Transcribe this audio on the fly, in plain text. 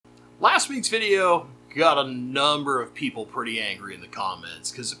Last week's video got a number of people pretty angry in the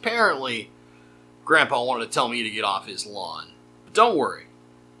comments because apparently Grandpa wanted to tell me to get off his lawn. But don't worry.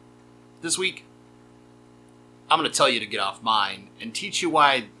 This week, I'm going to tell you to get off mine and teach you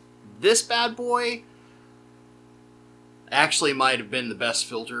why this bad boy actually might have been the best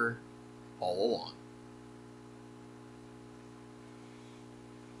filter all along.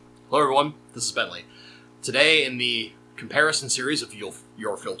 Hello everyone, this is Bentley. Today in the comparison series of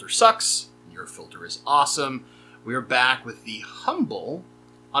Your Filter Sucks, Your Filter is Awesome, we are back with the humble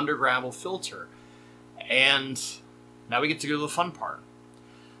under gravel filter. And now we get to go to the fun part.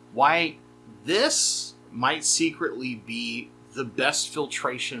 Why this might secretly be the best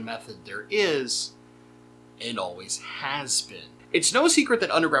filtration method there is and always has been. It's no secret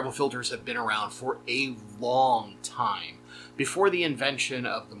that under gravel filters have been around for a long time. Before the invention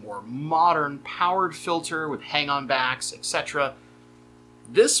of the more modern powered filter with hang-on backs, etc.,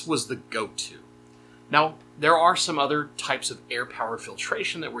 this was the go-to. Now, there are some other types of air-powered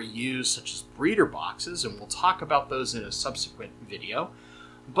filtration that were used, such as breeder boxes, and we'll talk about those in a subsequent video.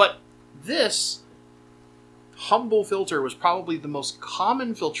 But this humble filter was probably the most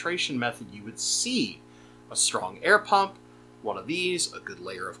common filtration method you would see. A strong air pump, one of these, a good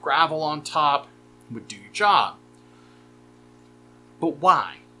layer of gravel on top, would do your job. But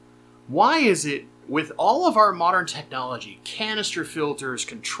why? Why is it, with all of our modern technology, canister filters,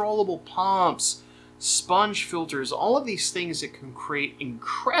 controllable pumps, sponge filters, all of these things that can create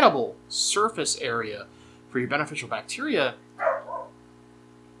incredible surface area for your beneficial bacteria,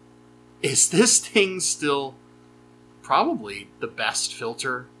 is this thing still probably the best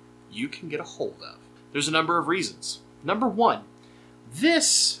filter you can get a hold of? There's a number of reasons. Number one,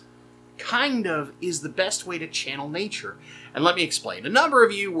 this kind of is the best way to channel nature. And let me explain. A number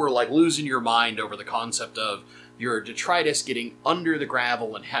of you were like losing your mind over the concept of your detritus getting under the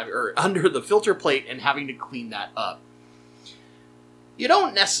gravel and under the filter plate and having to clean that up. You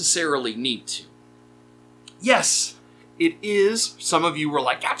don't necessarily need to. Yes, it is. Some of you were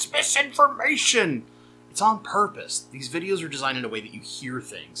like, that's misinformation. It's on purpose. These videos are designed in a way that you hear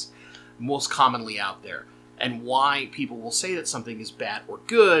things most commonly out there, and why people will say that something is bad or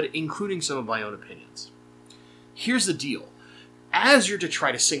good, including some of my own opinions. Here's the deal. As your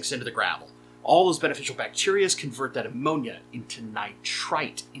detritus sinks into the gravel, all those beneficial bacteria convert that ammonia into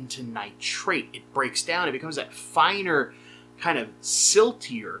nitrite, into nitrate. It breaks down. It becomes that finer, kind of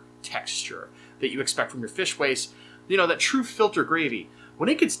siltier texture that you expect from your fish waste. You know, that true filter gravy. When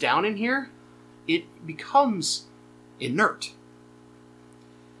it gets down in here, it becomes inert.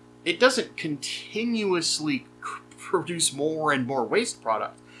 It doesn't continuously produce more and more waste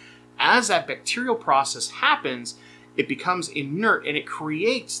product. As that bacterial process happens, it becomes inert and it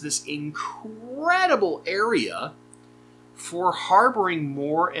creates this incredible area for harboring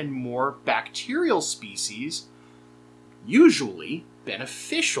more and more bacterial species, usually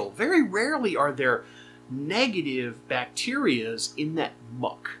beneficial. Very rarely are there negative bacterias in that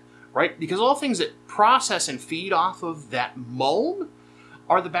muck, right? Because all things that process and feed off of that mulm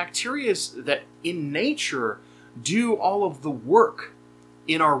are the bacteria that in nature do all of the work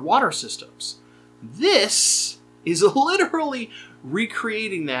in our water systems. This is literally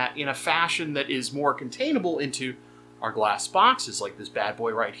recreating that in a fashion that is more containable into our glass boxes like this bad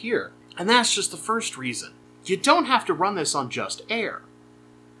boy right here. And that's just the first reason. You don't have to run this on just air.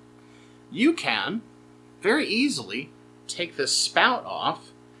 You can very easily take this spout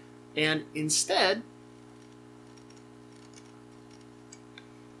off and instead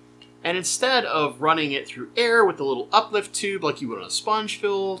of running it through air with the little uplift tube like you would on a sponge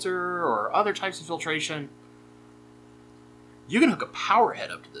filter or other types of filtration, you can hook a power head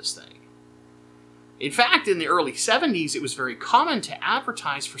up to this thing. In fact, in the early 70s, it was very common to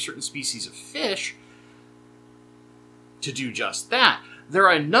advertise for certain species of fish to do just that. There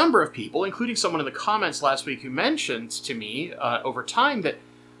are a number of people, including someone in the comments last week, who mentioned to me over time that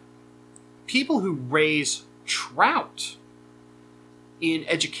people who raise trout in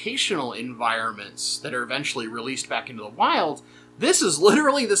educational environments that are eventually released back into the wild, this is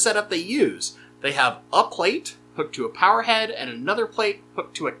literally the setup they use. They have a plate hooked to a power head and another plate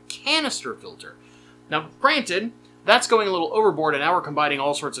hooked to a canister filter. Now, granted, that's going a little overboard and now we're combining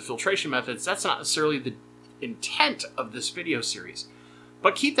all sorts of filtration methods. That's not necessarily the intent of this video series.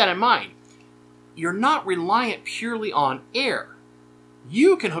 But keep that in mind. You're not reliant purely on air.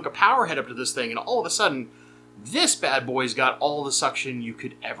 You can hook a power head up to this thing and all of a sudden, this bad boy's got all the suction you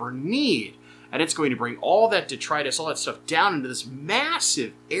could ever need. And it's going to bring all that detritus, all that stuff down into this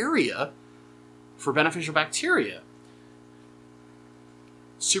massive area for beneficial bacteria.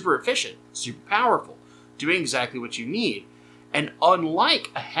 Super efficient, super powerful, doing exactly what you need. And unlike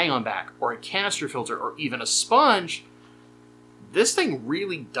a hang-on-back or a canister filter or even a sponge, this thing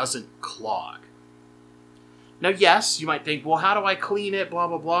really doesn't clog. Now, yes, you might think, well, how do I clean it, blah,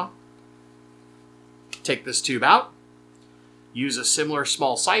 blah, blah. Take this tube out, use a similar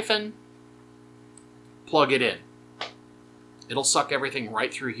small siphon, plug it in. It'll suck everything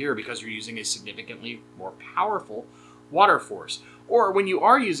right through here because you're using a significantly more powerful water force. Or when you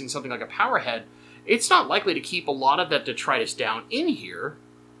are using something like a power head, it's not likely to keep a lot of that detritus down in here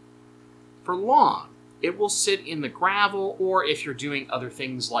for long. It will sit in the gravel, or if you're doing other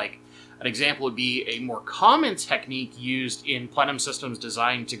things like, an example would be a more common technique used in plenum systems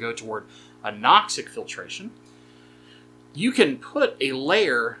designed to go toward anoxic filtration. You can put a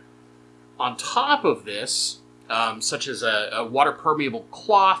layer on top of this, such as a water-permeable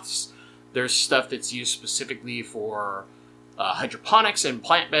cloths. There's stuff that's used specifically for hydroponics and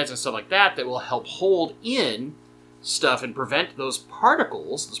plant beds and stuff like that that will help hold in stuff and prevent those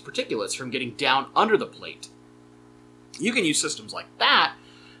particles, those particulates, from getting down under the plate. You can use systems like that,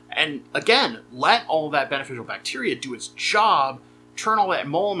 and again, let all that beneficial bacteria do its job, turn all that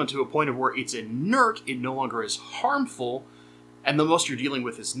mold into a point of where it's inert, it no longer is harmful, and the most you're dealing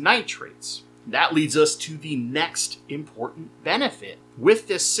with is nitrates. That leads us to the next important benefit. With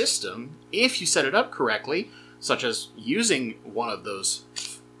this system, if you set it up correctly, such as using one of those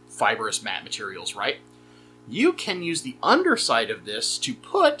fibrous mat materials, right? You can use the underside of this to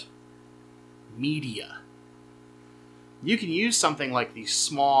put media. You can use something like the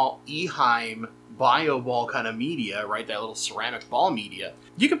small Eheim BioBall kind of media, right? That little ceramic ball media.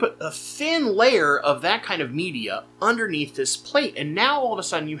 You can put a thin layer of that kind of media underneath this plate, and now all of a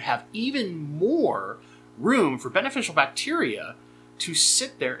sudden you have even more room for beneficial bacteria to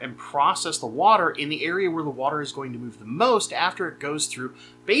sit there and process the water in the area where the water is going to move the most after it goes through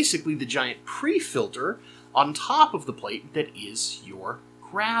basically the giant pre-filter on top of the plate that is your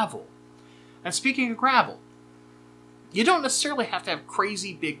gravel. And speaking of gravel, you don't necessarily have to have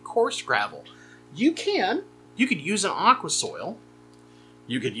crazy big coarse gravel. You could use an aqua soil.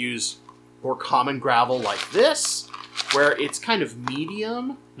 You could use more common gravel like this, where it's kind of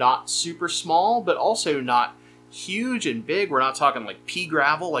medium, not super small, but also not huge and big. We're not talking like pea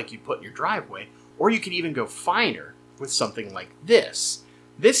gravel like you put in your driveway. Or you could even go finer with something like this.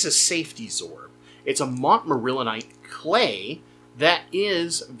 This is Safety Zorb. It's a montmorillonite clay that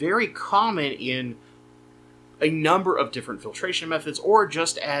is very common in a number of different filtration methods, or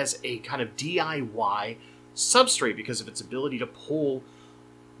just as a kind of DIY substrate because of its ability to pull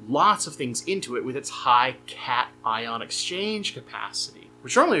lots of things into it with its high cation exchange capacity,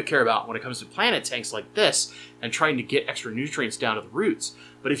 which normally we care about when it comes to planet tanks like this and trying to get extra nutrients down to the roots.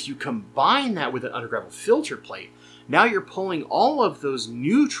 But if you combine that with an undergravel filter plate, now you're pulling all of those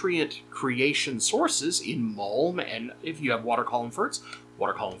nutrient creation sources in mulm, and if you have water column ferts,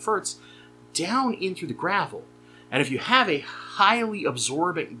 down into the gravel. And if you have a highly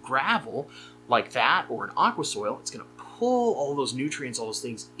absorbent gravel like that, or an aqua soil, it's going to pull all those nutrients, all those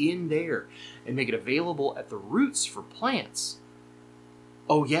things in there, and make it available at the roots for plants.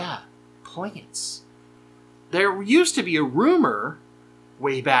 Oh yeah, plants. There used to be a rumor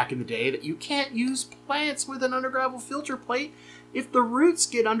way back in the day that you can't use plants with an undergravel filter plate. If the roots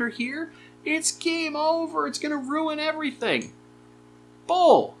get under here, it's game over. It's going to ruin everything.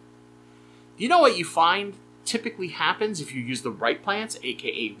 Bull. You know what you find typically happens if you use the right plants,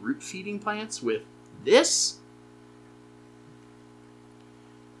 aka root feeding plants, with this?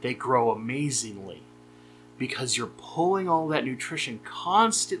 They grow amazingly because you're pulling all that nutrition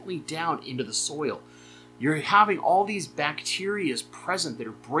constantly down into the soil. You're having all these bacteria present that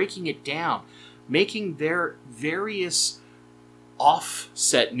are breaking it down, making their various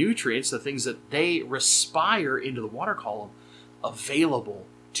offset nutrients, the things that they respire into the water column, available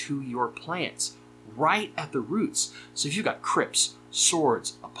to your plants right at the roots. So if you've got crips,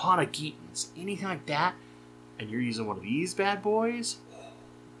 swords, aponogetons, anything like that, and you're using one of these bad boys,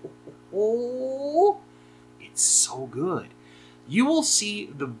 oh, it's so good. You will see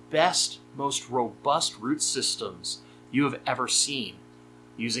the best, most robust root systems you have ever seen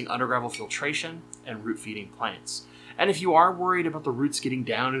using undergravel filtration and root feeding plants. And if you are worried about the roots getting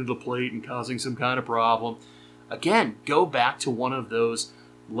down into the plate and causing some kind of problem, again, go back to one of those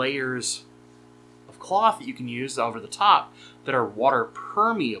layers of cloth that you can use over the top that are water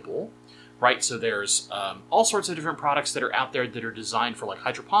permeable, right? So there's all sorts of different products that are out there that are designed for like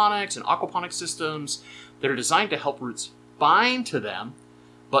hydroponics and aquaponics systems that are designed to help roots bind to them,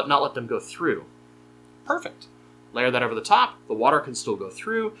 but not let them go through. Perfect. Layer that over the top, the water can still go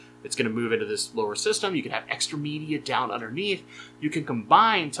through, it's going to move into this lower system, you can have extra media down underneath, you can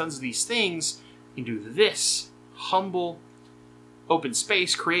combine tons of these things into this humble open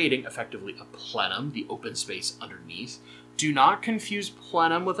space, creating effectively a plenum, the open space underneath. Do not confuse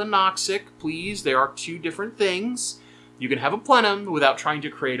plenum with anoxic, please. They are two different things. You can have a plenum without trying to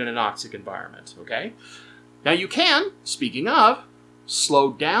create an anoxic environment, okay? Now you can, speaking of,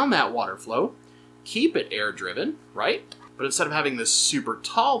 slow down that water flow, keep it air-driven, right? But instead of having this super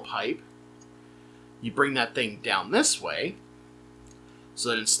tall pipe, you bring that thing down this way, so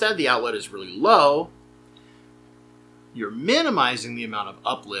that instead the outlet is really low. You're minimizing the amount of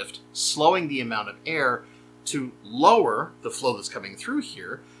uplift, slowing the amount of air to lower the flow that's coming through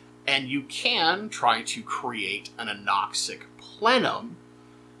here, and you can try to create an anoxic plenum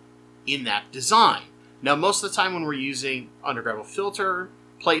in that design. Now, most of the time when we're using undergravel filter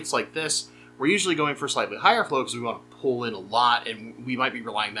plates like this, we're usually going for slightly higher flow because we want to pull in a lot, and we might be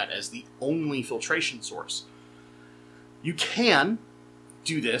relying on that as the only filtration source. You can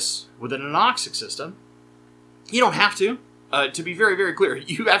do this with an anoxic system. You don't have to. To be very, very clear,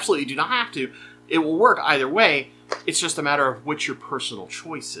 you absolutely do not have to. It will work either way. It's just a matter of which your personal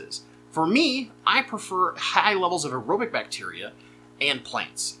choice is. For me, I prefer high levels of aerobic bacteria and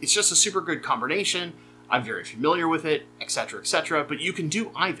plants. It's just a super good combination. I'm very familiar with it, etc., but you can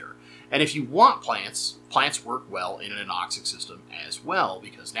do either. And if you want plants, plants work well in an anoxic system as well,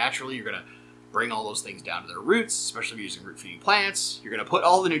 because naturally you're going to bring all those things down to their roots, especially if you're using root-feeding plants. You're going to put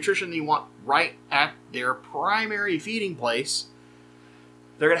all the nutrition that you want right at their primary feeding place.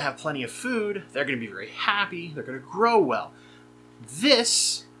 They're going to have plenty of food. They're going to be very happy. They're going to grow well.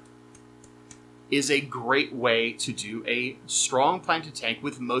 This is a great way to do a strong planted tank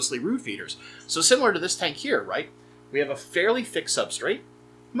with mostly root feeders. So similar to this tank here, right? We have a fairly thick substrate,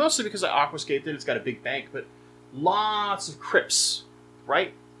 mostly because I aquascaped it. It's got a big bank, but lots of crypts,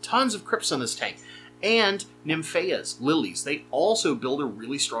 right? Tons of crypts on this tank. And nymphaeas, lilies, they also build a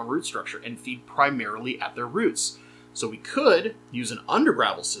really strong root structure and feed primarily at their roots. So we could use an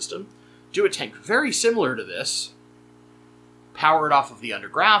undergravel system, do a tank very similar to this, power it off of the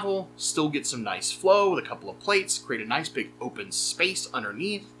undergravel, still get some nice flow with a couple of plates, create a nice big open space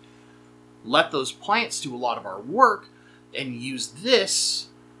underneath, let those plants do a lot of our work, and use this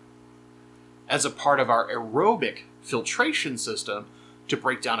as a part of our aerobic filtration system to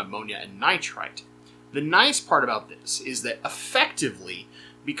break down ammonia and nitrite. The nice part about this is that effectively,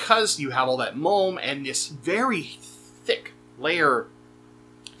 because you have all that mulm and this very thick layer,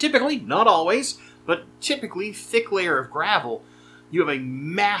 typically, not always, but typically thick layer of gravel, you have a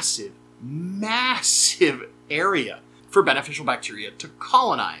massive, massive area for beneficial bacteria to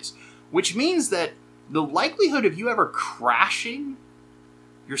colonize, which means that the likelihood of you ever crashing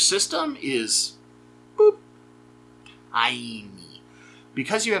your system is boop, tiny.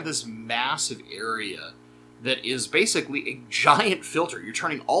 Because you have this massive area that is basically a giant filter. You're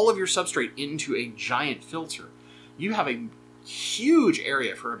turning all of your substrate into a giant filter. You have a huge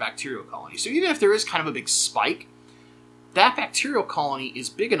area for a bacterial colony. So even if there is kind of a big spike, that bacterial colony is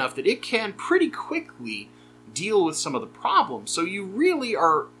big enough that it can pretty quickly deal with some of the problems. So you really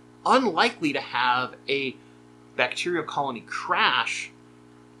are unlikely to have a bacterial colony crash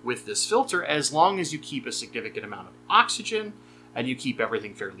with this filter as long as you keep a significant amount of oxygen and you keep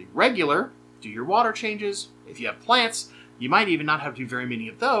everything fairly regular, do your water changes. If you have plants, you might even not have to do very many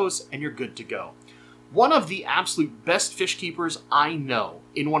of those, and you're good to go. One of the absolute best fish keepers I know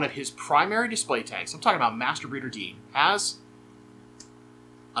in one of his primary display tanks, I'm talking about Master Breeder Dean, has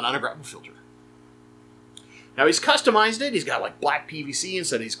an undergravel filter. Now he's customized it. He's got like black PVC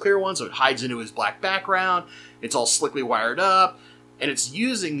instead of these clear ones, so it hides into his black background. It's all slickly wired up, and it's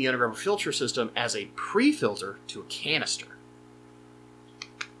using the undergravel filter system as a pre-filter to a canister.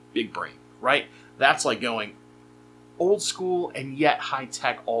 Big brain, right? That's like going old school and yet high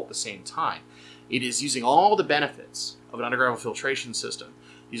tech all at the same time. It is using all the benefits of an undergravel filtration system,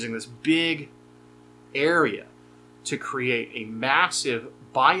 using this big area to create a massive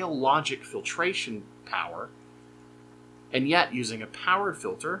biologic filtration power, and yet using a powered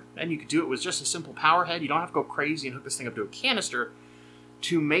filter, and you could do it with just a simple power head. You don't have to go crazy and hook this thing up to a canister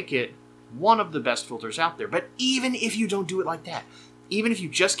to make it one of the best filters out there. But even if you don't do it like that, even if you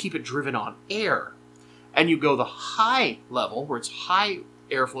just keep it driven on air, and you go the high level, where it's high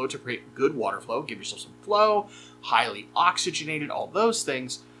airflow to create good water flow, give yourself some flow, highly oxygenated, all those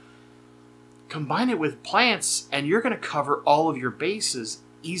things, combine it with plants, and you're going to cover all of your bases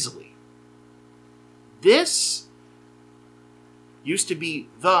easily. This used to be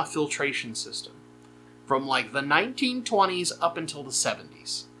the filtration system from like the 1920s up until the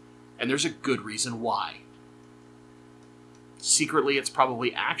 70s. And there's a good reason why. Secretly, it's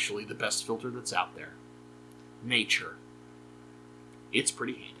probably actually the best filter that's out there. Nature. It's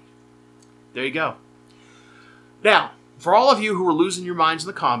pretty handy. There you go. Now, For all of you who are losing your minds in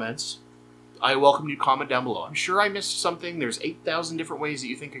the comments, I welcome you to comment down below. I'm sure I missed something. There's 8,000 different ways that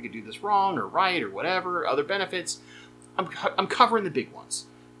you think I could do this wrong or right or whatever, other benefits. I'm covering the big ones,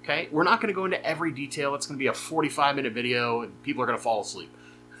 okay? We're not going to go into every detail. It's going to be a 45-minute video, and people are going to fall asleep.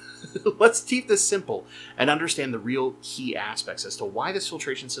 Let's keep this simple and understand the real key aspects as to why this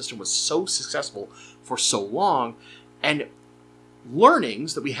filtration system was so successful for so long, and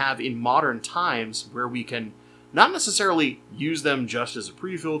learnings that we have in modern times where we can not necessarily use them just as a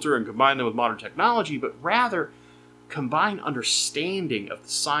pre-filter and combine them with modern technology, but rather combine understanding of the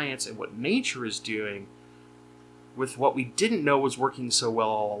science and what nature is doing with what we didn't know was working so well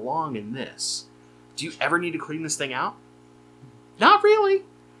all along in this. Do you ever need to clean this thing out? Not really.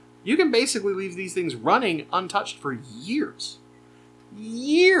 You can basically leave these things running untouched for years.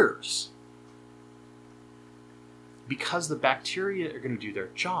 Years. Because the bacteria are going to do their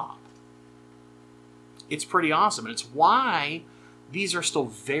job. It's pretty awesome, and it's why these are still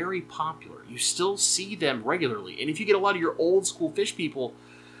very popular. You still see them regularly. And if you get a lot of your old school fish people,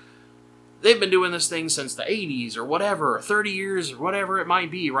 they've been doing this thing since the 80s or whatever, 30 years or whatever it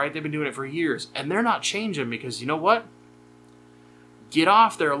might be, right? They've been doing it for years, and they're not changing because you know what? Get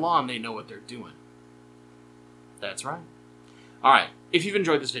off their lawn, they know what they're doing. That's right. All right, if you've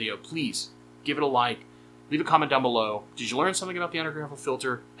enjoyed this video, please give it a like. Leave a comment down below. Did you learn something about the undergravel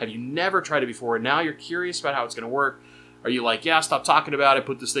filter? Have you never tried it before and now you're curious about how it's going to work? Are you like, yeah, stop talking about it,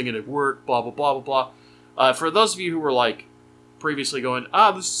 put this thing into work, blah, blah, blah, blah, blah. For those of you who were like previously going,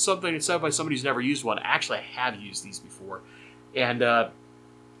 this is something that's said by somebody who's never used one. Actually, I have used these before. And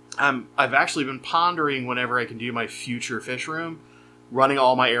I've actually been pondering whenever I can do my future fish room, running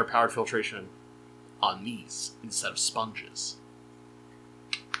all my air-powered filtration on these instead of sponges.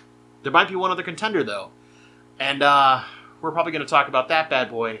 There might be one other contender, though. And we're probably going to talk about that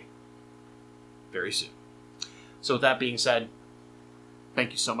bad boy very soon. So with that being said, thank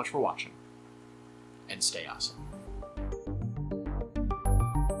you so much for watching, and stay awesome.